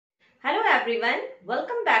everyone,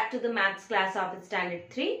 welcome back to the maths class of standard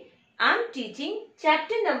 3. I am teaching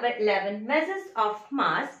chapter number 11 measures of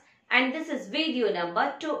mass and this is video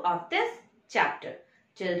number 2 of this chapter.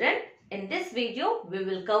 Children, in this video we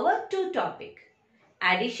will cover two topics: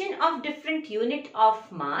 addition of different unit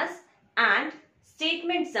of mass and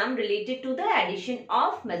statement sum related to the addition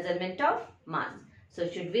of measurement of mass. So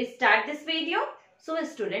should we start this video? So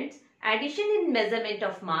students, addition in measurement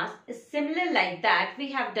of mass is similar like that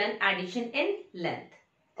we have done addition in length.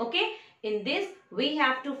 Okay, in this we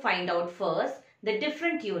have to find out first the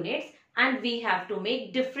different units and we have to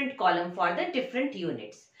make different column for the different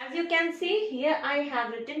units. As you can see here, I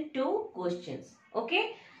have written two questions.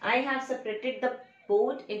 Okay, I have separated the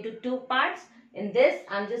board into two parts. In this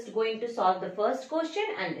I am just going to solve the first question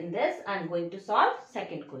and in this I am going to solve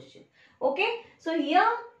second question. Okay, so here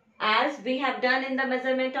as we have done in the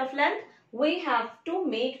measurement of length, we have to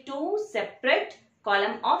make two separate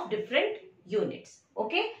column of different units.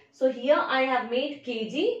 Okay, so here I have made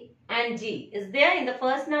kg and g is there in the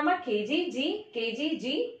first number, kg, g, kg,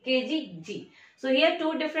 g, kg, g. So here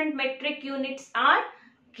two different metric units are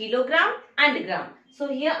kilogram and gram. So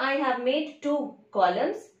here I have made two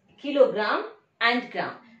columns, kilogram and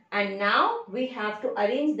gram, and now we have to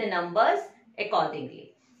arrange the numbers accordingly.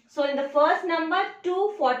 So in the first number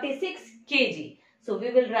 246 kg. So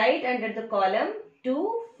we will write under the column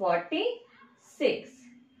 246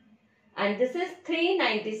 and this is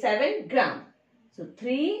 397 gram. So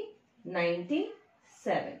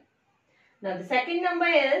 397. Now the second number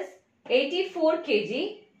is 84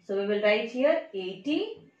 kg. So we will write here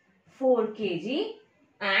 84 kg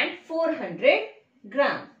and 400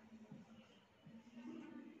 gram.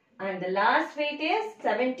 And the last weight is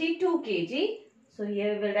 72 kg. So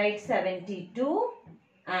here we will write 72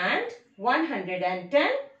 and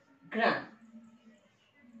 110 gram.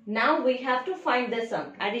 Now we have to find the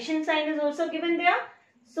sum. Addition sign is also given there.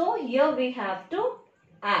 So here we have to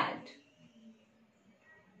add.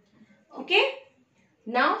 Okay.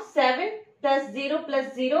 Now 7 plus 0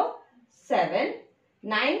 plus 0, 7.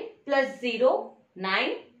 9 plus 0,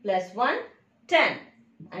 9 plus 1, 10.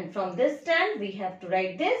 And from this 10 we have to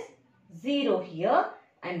write this 0 here.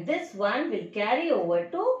 And this one will carry over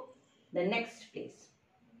to the next place.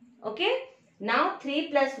 Okay. Now 3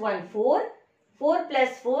 plus 1, 4. 4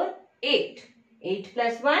 plus 4, 8. 8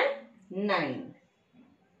 plus 1, 9.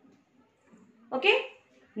 Okay.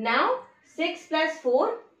 Now 6 plus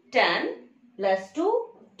 4, 10. Plus 2,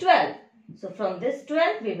 12. So from this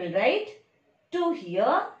 12 we will write 2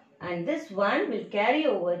 here. And this one will carry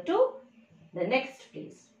over to the next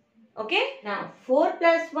place. Okay. Now 4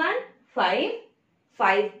 plus 1, 5.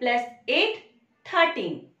 5 plus 8,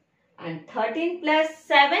 13 and 13 plus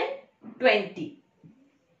 7, 20.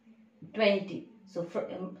 20. So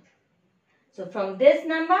from this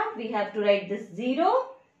number we have to write this 0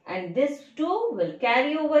 and this 2 will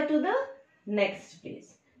carry over to the next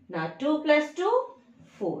place. Now 2 plus 2,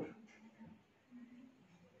 4.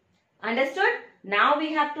 Understood? Now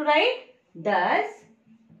we have to write thus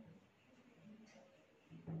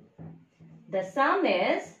the sum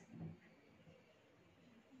is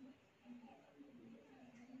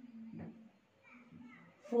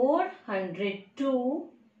 402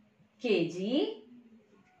 kg,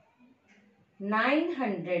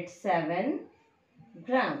 907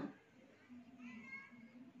 gram.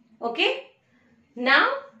 Okay. Now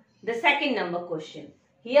the second number question.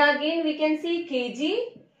 Here again we can see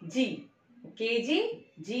kg, g. Kg,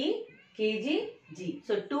 g, kg, g.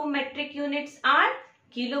 So two metric units are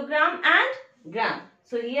kilogram and gram.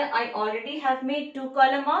 So here I already have made two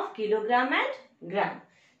column of kilogram and gram.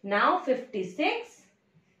 Now 56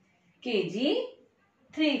 kg,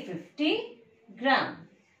 350 gram.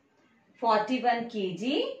 41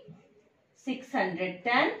 kg,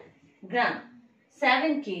 610 gram.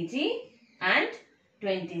 7 kg and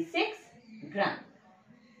 26 gram.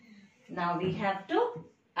 Now we have to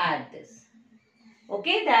add this.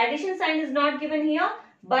 Okay, the addition sign is not given here,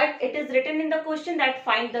 but it is written in the question that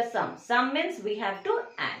find the sum. Sum means we have to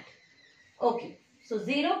add. Okay, so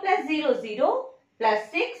 0 plus 0, 0 plus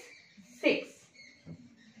 6, 6.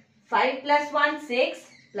 5 plus 1, 6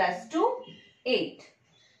 plus 2, 8.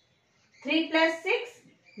 3 plus 6,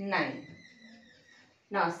 9.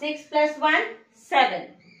 Now 6 plus 1,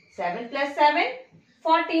 7. 7 plus 7,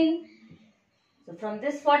 14. So from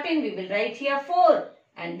this 14 we will write here 4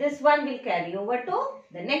 and this one will carry over to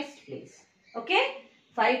the next place. Okay.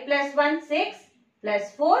 5 plus 1, 6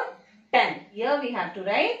 plus 4, 10. Here we have to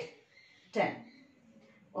write 10.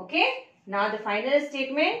 Okay. Now the final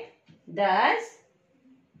statement. Thus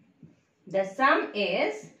the sum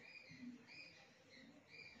is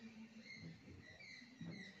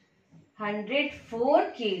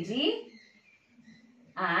 104 kg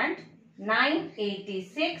and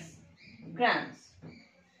 986 grams.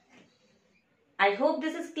 I hope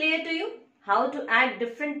this is clear to you, how to add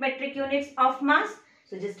different metric units of mass.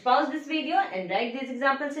 So just pause this video and write these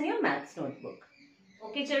examples in your maths notebook.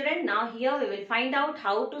 Okay children, now here we will find out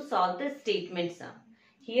how to solve this statement sum.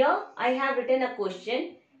 Here I have written a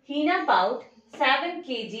question. Hina bought 7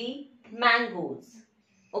 kg mangoes.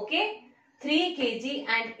 Okay, 3 kg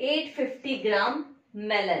and 850 gram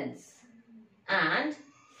melons and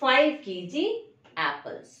 5 kg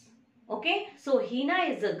apples. Okay, so Hina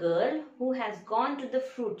is a girl who has gone to the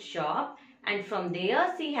fruit shop and from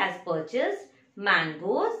there she has purchased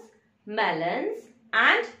mangoes, melons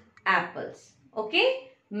and apples. Okay,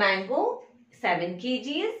 mango 7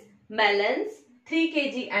 kgs, melons 3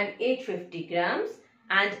 kg and 850 grams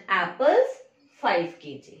and apples 5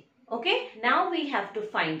 kg. Okay, now we have to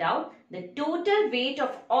find out the total weight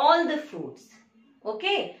of all the fruits.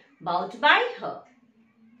 Okay, bought by her.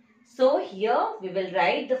 So here we will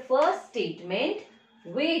write the first statement,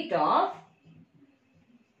 weight of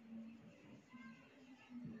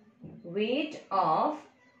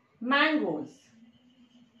mangoes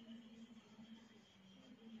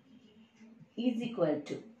is equal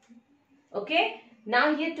to. Okay,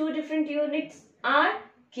 now here two different units are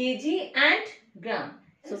kg and gram.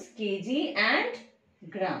 So kg and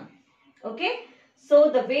gram. Okay,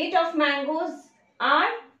 so the weight of mangoes are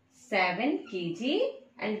 7 kg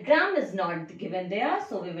and gram is not given there.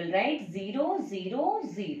 So we will write 0, 0,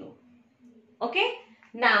 0. Okay,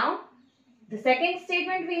 now the second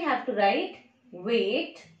statement we have to write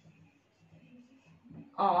weight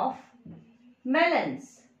of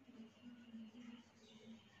melons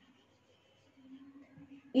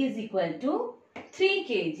is equal to 3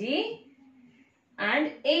 kg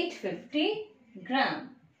and 850 gram.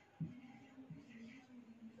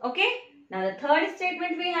 Okay, now the third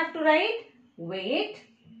statement we have to write weight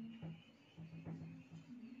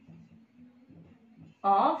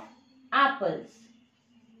of apples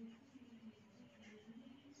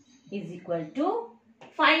is equal to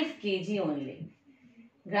 5 kg only.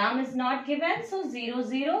 Gram is not given, so 0,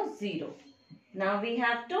 0, 0. Now we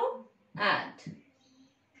have to add.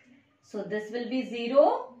 So this will be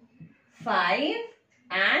 0, 5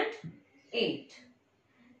 and 8.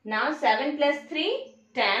 Now 7 plus 3,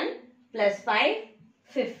 10 plus 5,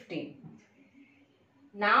 15.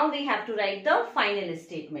 Now we have to write the final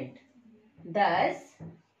statement. Thus,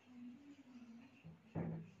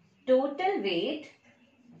 total weight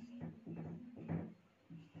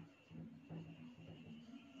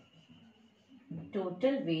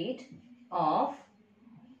of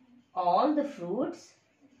all the fruits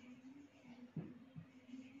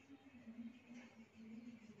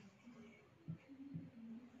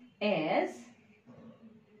is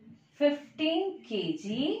 15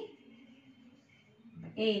 kg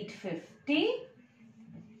 850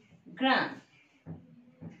 gram.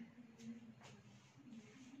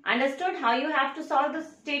 Understood how you have to solve the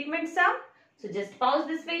statement sum? So just pause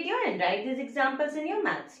this video and write these examples in your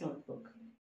maths notebook.